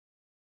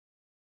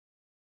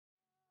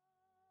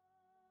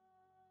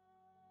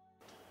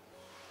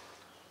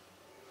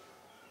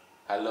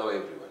Hello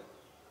everyone.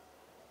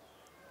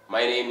 My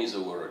name is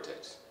Owuor,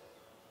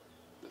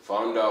 the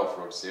founder of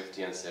Road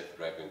Safety and Safe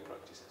Driving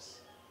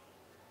Practices.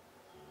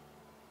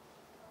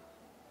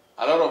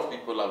 A lot of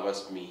people have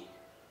asked me,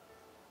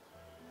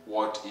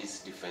 what is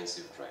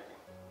defensive driving?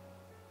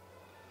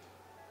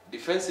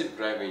 Defensive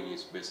driving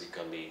is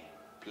basically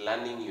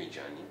planning your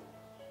journey,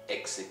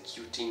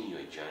 executing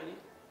your journey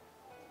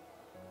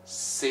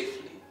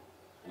safely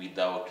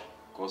without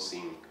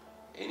causing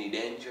any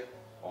danger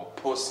or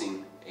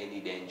posing any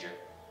danger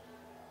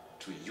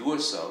to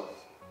yourself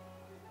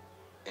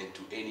and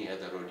to any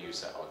other road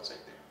user outside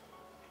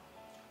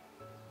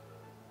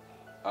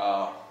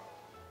there.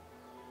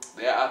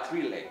 There are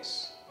three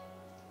legs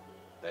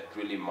that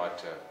really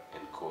matter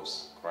and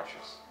cause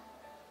crashes.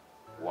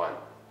 One,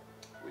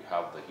 we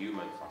have the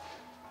human factor.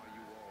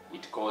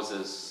 It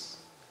causes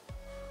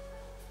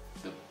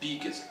the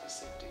biggest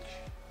percentage,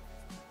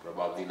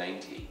 probably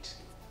 98.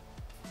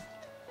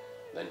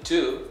 Then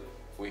two,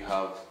 we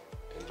have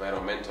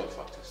environmental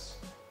factors.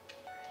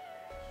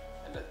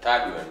 And the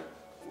third one,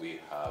 we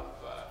have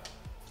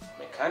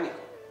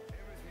mechanical.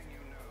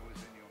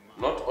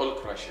 Not all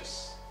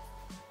crashes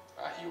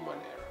are human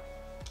error,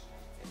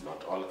 and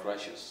not all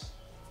crashes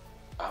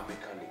are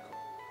mechanical.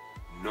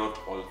 Not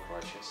all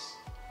crashes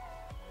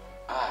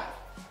are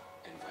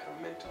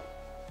environmental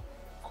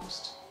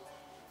cost.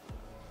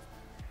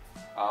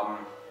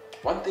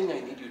 One thing I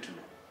need you to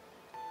know,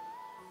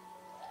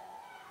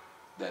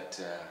 that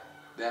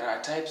there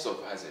are types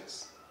of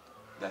hazards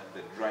that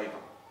the driver,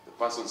 the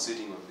person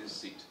sitting on this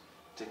seat,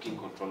 taking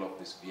control of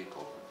this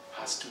vehicle,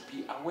 has to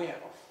be aware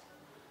of.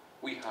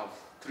 We have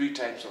three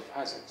types of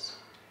hazards: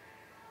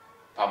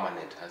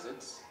 permanent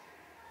hazards,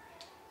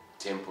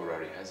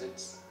 temporary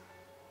hazards,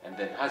 and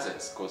then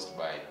hazards caused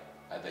by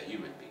other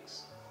human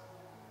beings.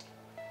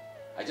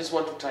 I just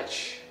want to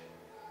touch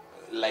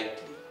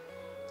lightly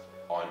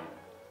on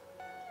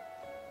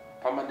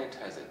permanent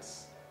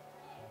hazards.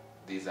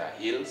 These are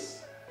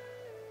hills,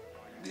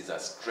 these are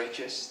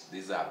stretches,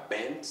 these are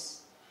bends.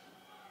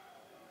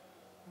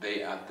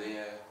 They are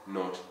there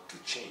not to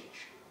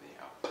change. They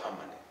are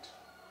permanent.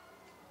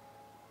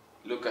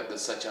 Look at the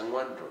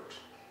Sachangwan Road.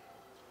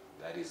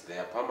 That is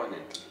there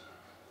permanently.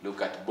 Look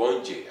at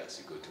Bonje as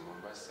you go to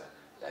Mombasa.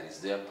 That is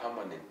there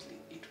permanently.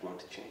 It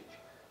won't change.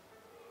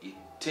 It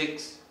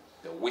takes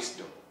the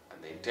wisdom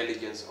and the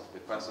intelligence of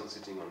the person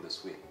sitting on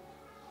this wheel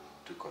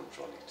to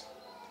control it.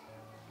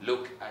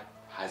 Look at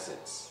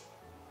hazards.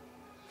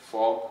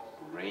 Fog,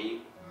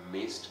 rain,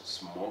 mist,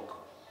 smoke.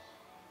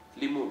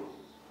 Limuru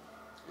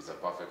is a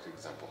perfect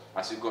example.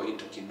 As you go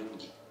into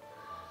Kinungi,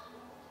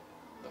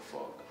 the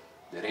fog.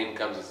 The rain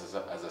comes as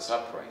a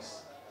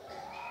surprise.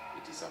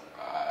 It is a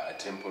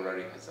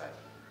temporary hazard.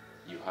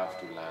 You have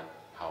to learn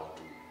how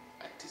to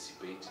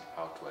anticipate,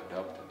 how to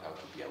adopt, and how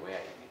to be aware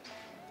in it.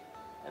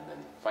 And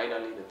then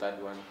finally, the third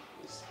one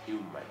is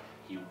human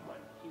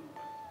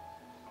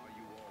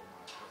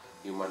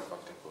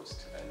factor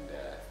cost. And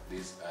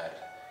these are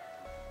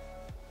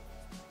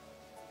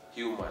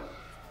human.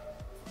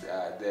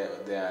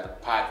 They are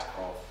part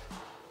of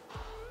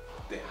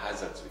the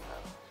hazards we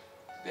have.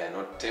 They are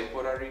not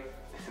temporary,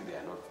 they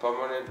are not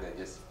permanent, they are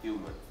just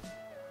human.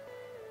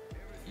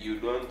 You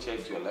don't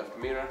check your left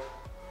mirror,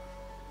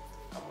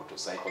 a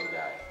motorcycle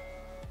guy,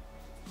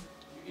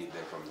 you hit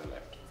them from the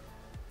left.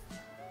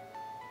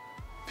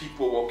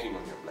 People walking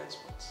on your blind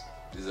spots,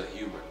 these are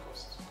human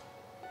costs.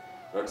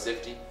 Road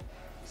safety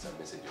is a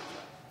message of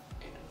love,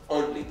 and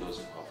only those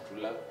who have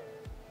true love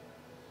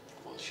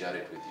will share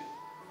it with you.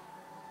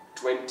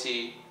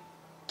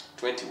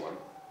 2021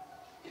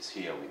 is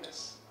here with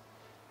us.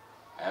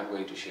 I am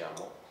going to share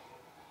more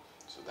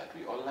so that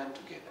we all learn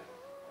together.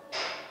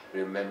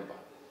 Remember,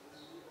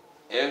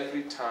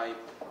 every time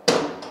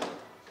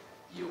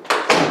you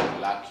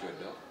lock your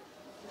door,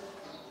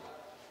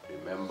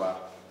 remember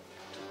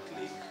to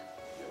click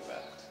your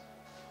belt.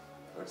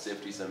 Road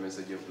safety is a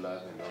message of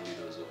love, and only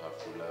those who have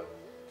true love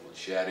will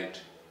share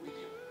it with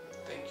you.